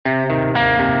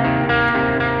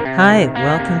Hi,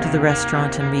 welcome to the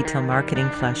Restaurant and Retail Marketing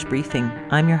Flash Briefing.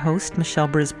 I'm your host, Michelle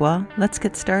Brisbois. Let's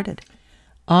get started.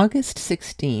 August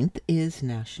 16th is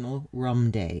National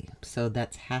Rum Day. So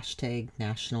that's hashtag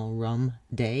National Rum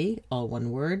Day, all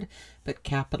one word, but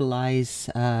capitalize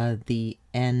the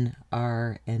N,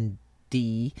 R, and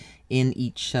D in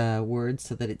each word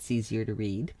so that it's easier to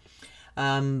read.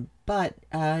 But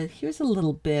here's a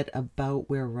little bit about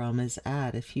where rum is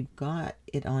at. If you've got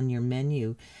it on your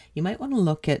menu, you might want to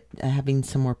look at having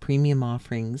some more premium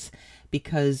offerings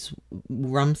because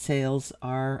rum sales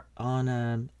are on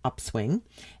a upswing,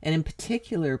 and in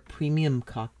particular, premium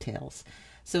cocktails.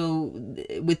 So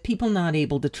with people not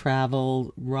able to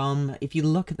travel, rum, if you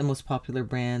look at the most popular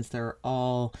brands, they're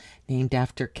all named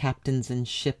after captains and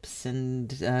ships, and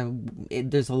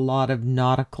there's a lot of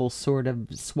nautical sort of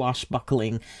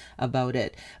swashbuckling about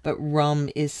it. But rum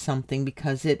is something,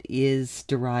 because it is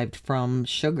derived from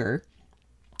sugar,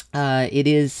 it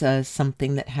is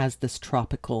something that has this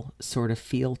tropical sort of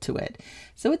feel to it.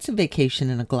 So it's a vacation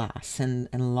in a glass, and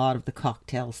a lot of the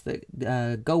cocktails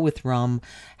that go with rum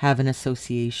have an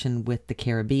association with the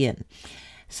Caribbean.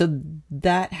 So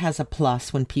that has a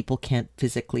plus when people can't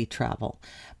physically travel.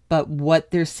 But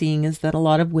what they're seeing is that a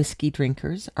lot of whiskey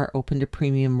drinkers are open to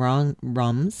premium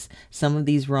rums. Some of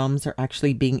these rums are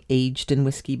actually being aged in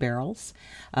whiskey barrels.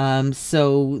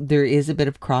 So there is a bit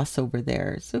of crossover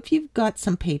there. So if you've got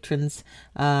some patrons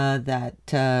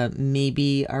that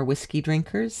maybe are whiskey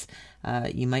drinkers,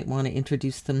 you might want to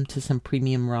introduce them to some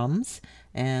premium rums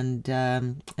and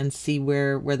see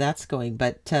where that's going.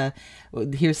 But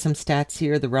here's some stats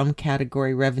here. The rum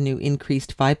category revenue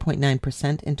increased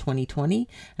 5.9% in 2020,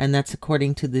 and that's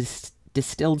according to the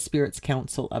Distilled Spirits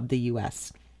Council of the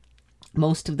U.S.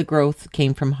 Most of the growth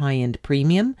came from high-end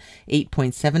premium,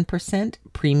 8.7%,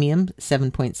 premium,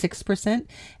 7.6%,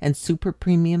 and super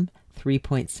premium,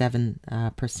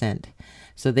 3.7%.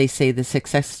 So they say the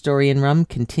success story in rum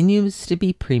continues to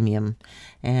be premium.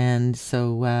 And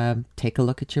so take a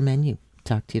look at your menu.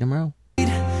 Talk to you tomorrow.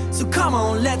 So come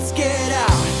on, let's get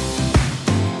out.